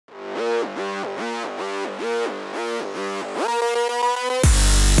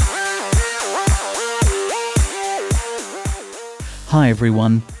Hi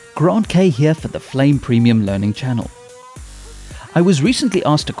everyone, Grant K here for the Flame Premium Learning channel. I was recently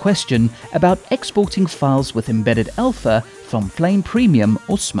asked a question about exporting files with embedded alpha from Flame Premium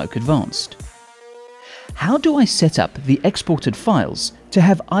or Smoke Advanced. How do I set up the exported files to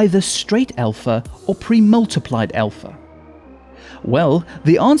have either straight alpha or premultiplied alpha? Well,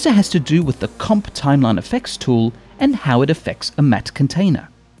 the answer has to do with the Comp Timeline Effects tool and how it affects a matte container.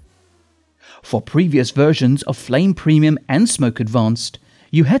 For previous versions of Flame Premium and Smoke Advanced,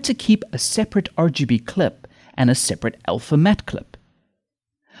 you had to keep a separate RGB clip and a separate alpha matte clip.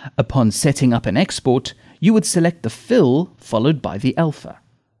 Upon setting up an export, you would select the fill followed by the alpha.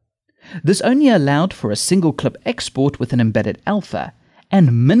 This only allowed for a single clip export with an embedded alpha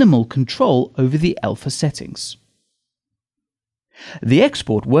and minimal control over the alpha settings. The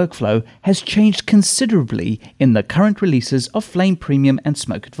export workflow has changed considerably in the current releases of Flame Premium and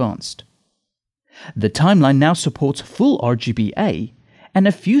Smoke Advanced. The timeline now supports full RGBA, and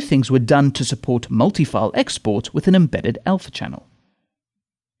a few things were done to support multi-file export with an embedded alpha channel.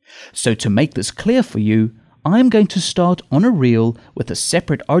 So to make this clear for you, I am going to start on a reel with a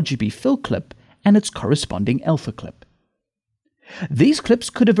separate RGB fill clip and its corresponding alpha clip. These clips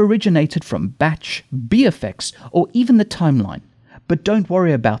could have originated from batch, BFX, or even the timeline, but don't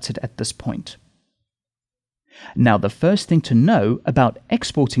worry about it at this point. Now, the first thing to know about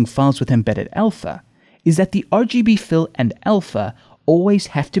exporting files with embedded alpha is that the RGB fill and alpha always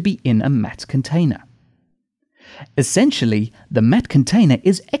have to be in a matte container. Essentially, the matte container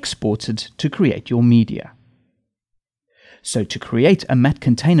is exported to create your media. So to create a matte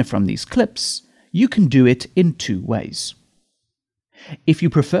container from these clips, you can do it in two ways. If you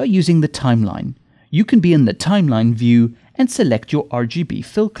prefer using the timeline, you can be in the timeline view and select your RGB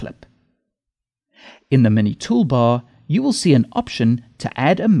fill clip. In the mini toolbar, you will see an option to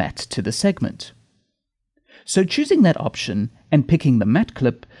add a matte to the segment. So choosing that option and picking the matte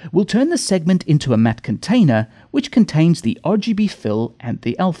clip will turn the segment into a matte container which contains the RGB fill and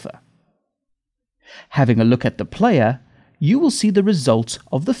the alpha. Having a look at the player, you will see the result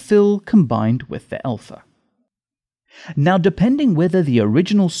of the fill combined with the alpha. Now, depending whether the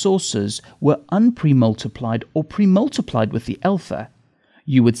original sources were unpremultiplied or premultiplied with the alpha,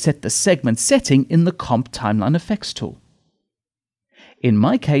 you would set the segment setting in the Comp Timeline Effects tool. In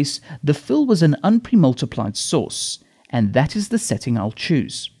my case, the fill was an unpremultiplied source, and that is the setting I'll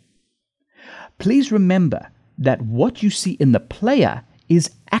choose. Please remember that what you see in the player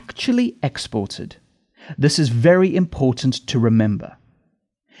is actually exported. This is very important to remember.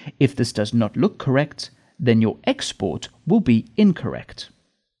 If this does not look correct, then your export will be incorrect.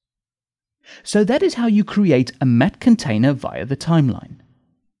 So that is how you create a matte container via the timeline.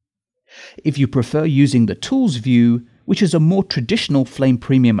 If you prefer using the Tools view, which is a more traditional Flame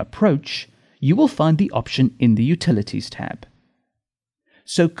Premium approach, you will find the option in the Utilities tab.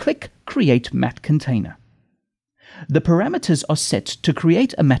 So click Create Matte Container. The parameters are set to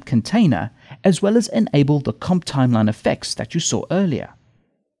create a matte container as well as enable the Comp Timeline effects that you saw earlier.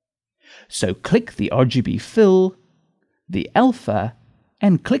 So click the RGB fill, the alpha,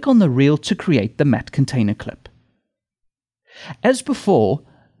 and click on the reel to create the matte container clip. As before,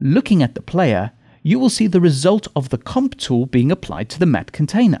 looking at the player, you will see the result of the comp tool being applied to the matte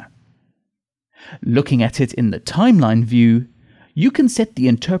container. Looking at it in the timeline view, you can set the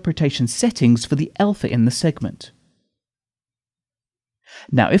interpretation settings for the alpha in the segment.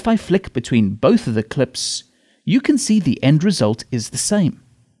 Now, if I flick between both of the clips, you can see the end result is the same.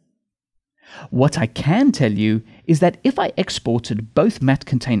 What I can tell you is that if I exported both matte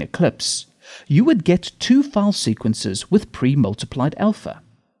container clips, you would get two file sequences with pre-multiplied alpha.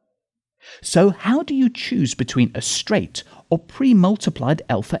 So how do you choose between a straight or pre-multiplied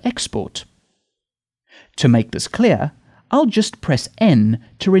alpha export? To make this clear, I'll just press N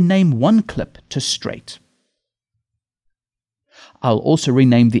to rename one clip to straight. I'll also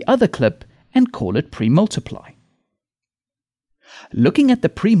rename the other clip and call it pre-multiply. Looking at the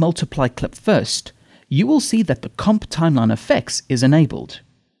pre-multiply clip first, you will see that the Comp Timeline Effects is enabled.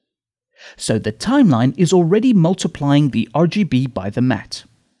 So the timeline is already multiplying the RGB by the matte.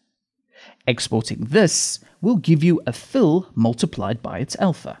 Exporting this will give you a fill multiplied by its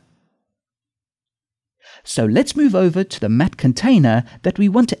alpha. So let's move over to the matte container that we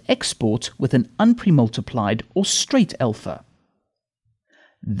want to export with an unpremultiplied or straight alpha.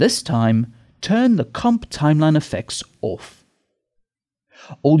 This time, turn the Comp Timeline Effects off.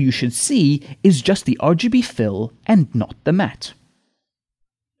 All you should see is just the RGB fill and not the matte.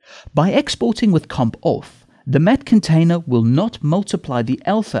 By exporting with Comp off, the matte container will not multiply the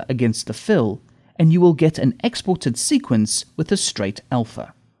alpha against the fill, and you will get an exported sequence with a straight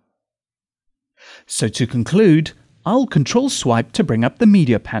alpha. So to conclude, I'll Control Swipe to bring up the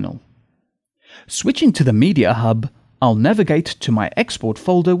Media panel. Switching to the Media Hub, I'll navigate to my export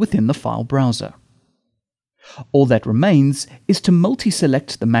folder within the file browser. All that remains is to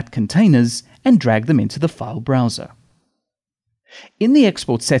multi-select the matte containers and drag them into the file browser. In the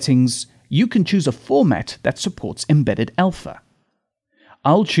export settings, you can choose a format that supports embedded alpha.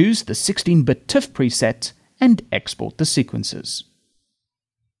 I'll choose the 16-bit TIFF preset and export the sequences.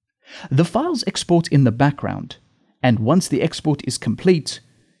 The files export in the background, and once the export is complete,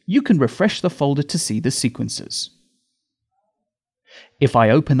 you can refresh the folder to see the sequences. If I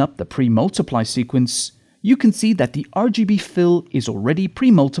open up the Premultiply sequence, you can see that the RGB fill is already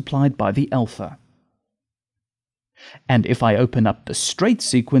premultiplied by the alpha. And if I open up the straight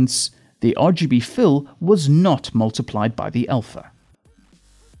sequence, the RGB fill was not multiplied by the alpha.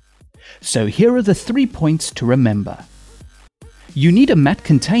 So here are the 3 points to remember. You need a matte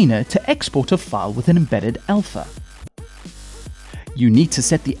container to export a file with an embedded alpha. You need to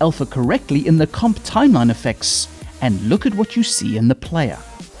set the alpha correctly in the comp timeline effects and look at what you see in the player.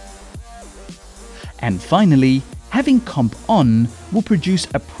 And finally, having comp on will produce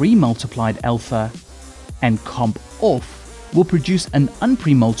a pre-multiplied alpha, and comp off will produce an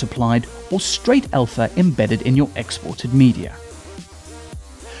unpremultiplied or straight alpha embedded in your exported media.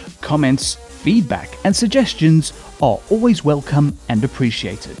 Comments, feedback, and suggestions are always welcome and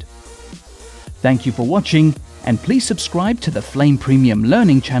appreciated. Thank you for watching, and please subscribe to the Flame Premium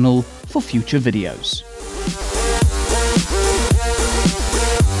Learning channel for future videos.